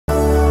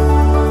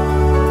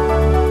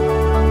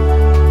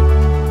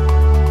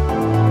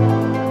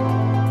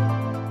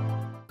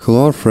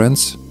Hello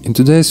friends, in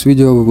today's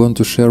video we want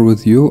to share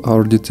with you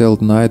our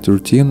detailed night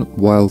routine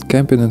while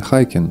camping and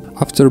hiking.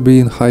 After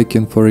being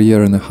hiking for a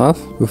year and a half,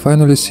 we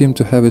finally seem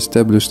to have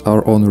established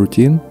our own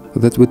routine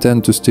that we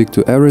tend to stick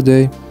to every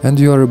day, and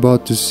you are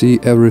about to see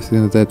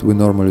everything that we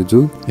normally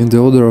do in the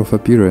order of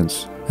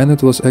appearance. And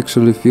it was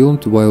actually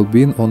filmed while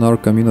being on our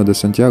Camino de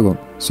Santiago,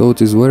 so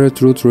it is very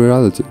true to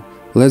reality.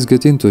 Let's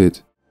get into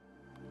it.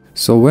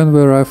 So when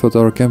we arrive at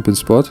our camping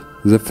spot,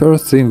 the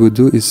first thing we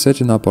do is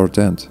setting up our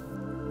tent.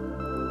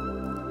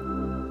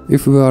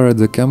 If we are at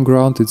the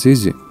campground, it's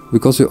easy,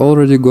 because we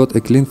already got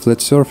a clean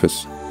flat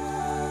surface.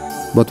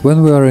 But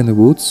when we are in the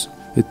woods,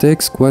 it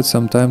takes quite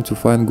some time to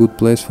find good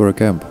place for a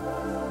camp.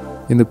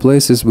 In the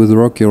places with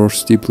rocky or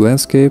steep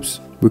landscapes,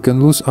 we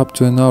can lose up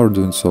to an hour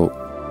doing so,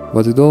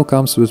 but it all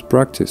comes with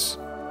practice.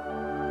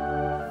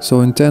 So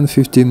in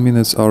 10-15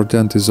 minutes our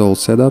tent is all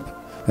set up,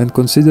 and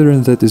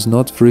considering that it's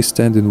not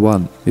freestanding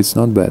one, it's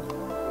not bad.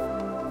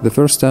 The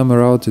first time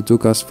around it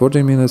took us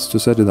 40 minutes to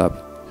set it up.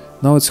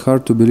 Now it's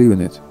hard to believe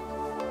in it.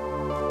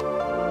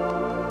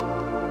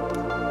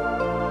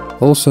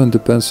 Also, it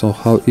depends on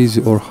how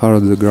easy or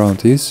hard the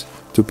ground is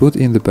to put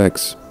in the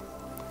packs.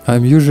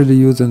 I'm usually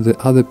using the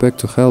other pack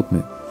to help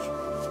me.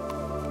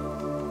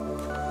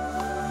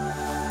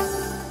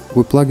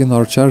 We plug in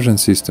our charging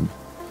system,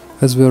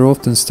 as we are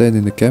often staying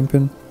in the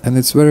camping, and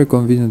it's very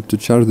convenient to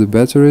charge the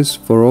batteries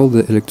for all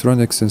the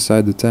electronics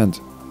inside the tent.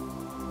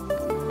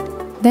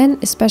 Then,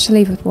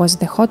 especially if it was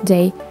the hot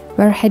day,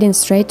 we're heading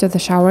straight to the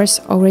showers,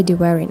 already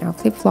wearing our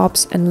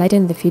flip-flops and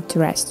letting the feet to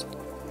rest.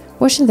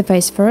 Washing the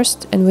face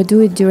first, and we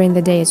do it during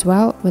the day as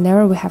well,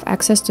 whenever we have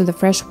access to the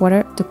fresh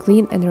water to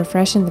clean and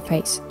refreshen the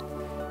face.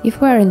 If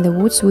we are in the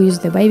woods, we use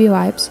the baby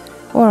wipes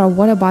or a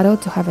water bottle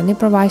to have an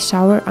improvised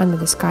shower under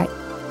the sky.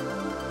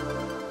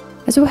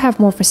 As we have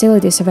more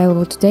facilities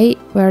available today,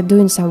 we are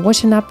doing some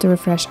washing up to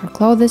refresh our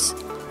clothes,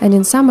 and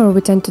in summer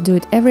we tend to do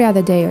it every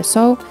other day or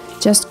so,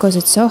 just cause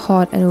it's so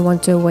hot and we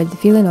want to avoid the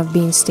feeling of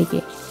being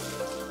sticky.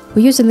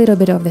 We use a little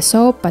bit of the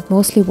soap, but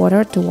mostly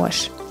water to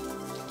wash.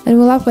 And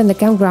we love when the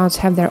campgrounds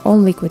have their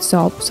own liquid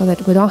soap, so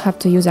that we don't have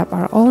to use up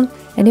our own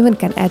and even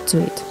can add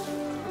to it.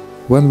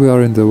 When we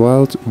are in the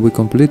wild, we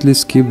completely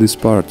skip this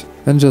part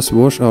and just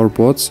wash our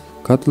pots,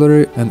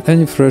 cutlery and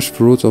any fresh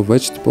fruit or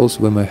vegetables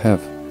we may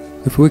have.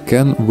 If we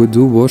can, we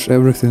do wash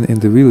everything in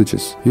the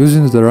villages,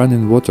 using the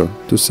running water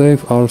to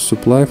save our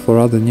supply for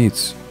other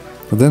needs.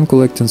 Then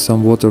collecting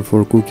some water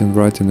for cooking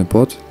right in a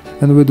pot,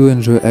 and we do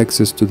enjoy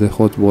access to the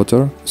hot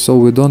water, so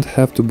we don't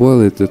have to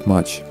boil it that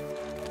much.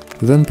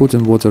 Then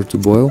putting water to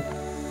boil,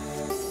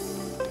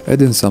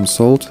 adding some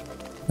salt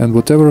and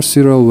whatever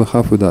cereal we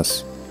have with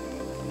us.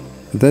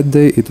 That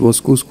day it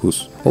was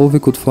couscous, all we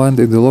could find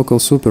in the local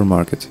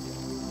supermarket,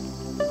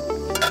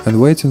 and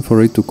waiting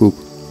for it to cook.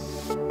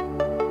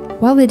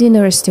 While the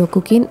dinner is still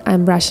cooking,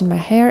 I'm brushing my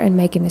hair and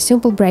making a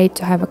simple braid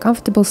to have a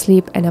comfortable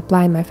sleep and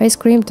applying my face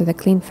cream to the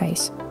clean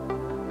face.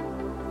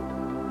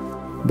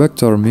 Back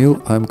to our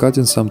meal, I'm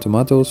cutting some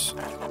tomatoes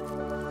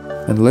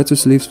and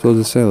lettuce leaves for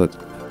the salad.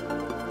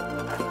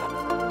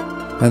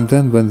 And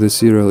then when the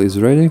cereal is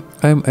ready,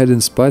 I am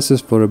adding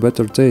spices for a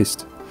better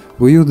taste.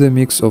 We use the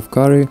mix of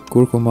curry,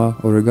 curcuma,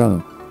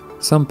 oregano,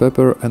 some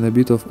pepper and a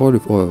bit of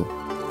olive oil.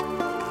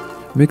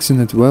 Mixing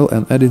it well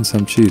and adding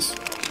some cheese.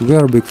 We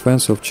are big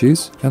fans of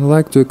cheese and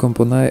like to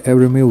accompany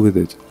every meal with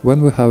it,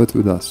 when we have it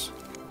with us.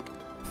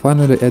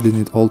 Finally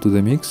adding it all to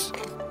the mix,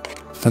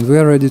 and we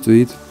are ready to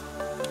eat.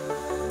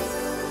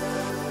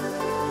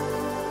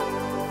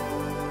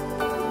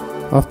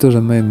 After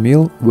the main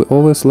meal, we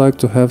always like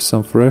to have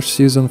some fresh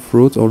seasoned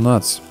fruit or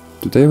nuts.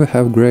 Today we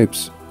have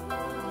grapes.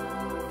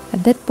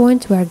 At that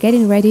point we are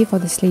getting ready for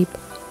the sleep.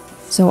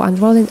 So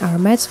unrolling our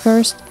mats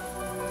first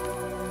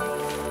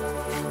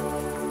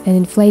and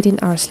inflating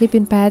our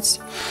sleeping pads.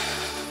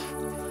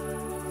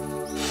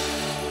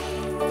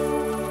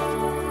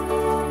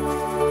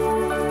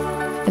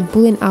 And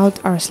pulling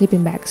out our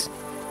sleeping bags.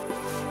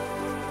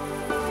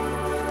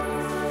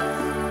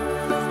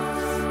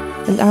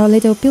 And our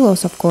little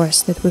pillows, of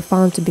course, that we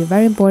found to be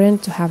very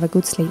important to have a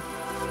good sleep.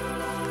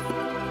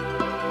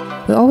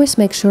 We always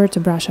make sure to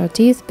brush our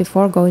teeth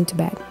before going to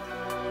bed.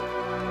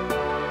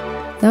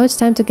 Now it's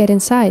time to get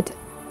inside.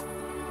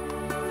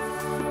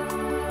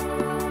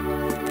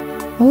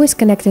 Always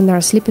connecting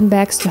our sleeping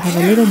bags to have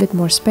a little bit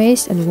more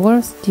space and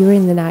warmth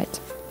during the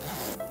night.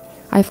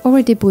 I've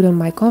already put on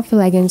my comfy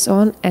leggings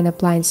on and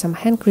applying some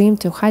hand cream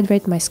to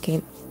hydrate my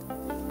skin.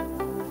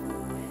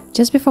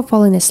 Just before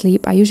falling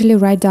asleep, I usually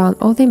write down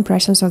all the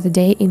impressions of the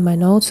day in my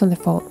notes on the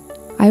phone.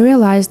 I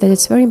realized that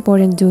it's very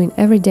important doing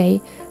every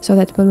day, so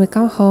that when we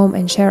come home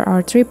and share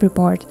our trip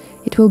report,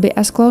 it will be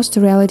as close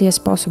to reality as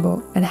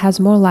possible and has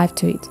more life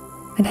to it.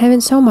 And having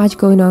so much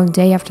going on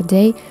day after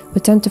day, we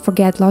tend to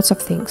forget lots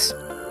of things.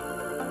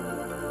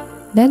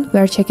 Then we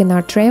are checking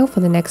our trail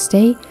for the next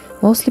day,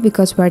 mostly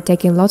because we are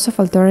taking lots of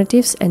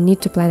alternatives and need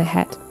to plan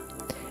ahead,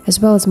 as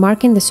well as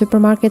marking the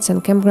supermarkets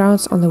and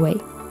campgrounds on the way.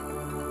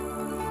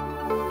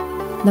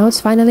 Now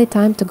it's finally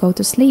time to go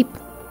to sleep.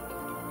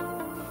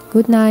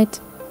 Good night.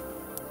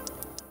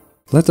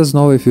 Let us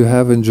know if you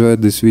have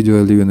enjoyed this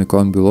video, leave a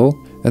comment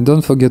below, and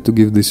don't forget to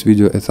give this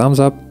video a thumbs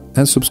up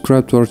and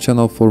subscribe to our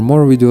channel for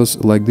more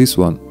videos like this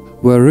one.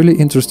 We are really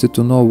interested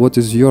to know what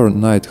is your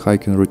night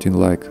hiking routine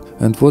like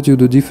and what you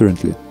do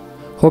differently.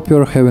 Hope you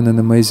are having an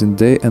amazing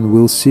day, and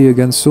we'll see you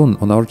again soon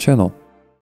on our channel.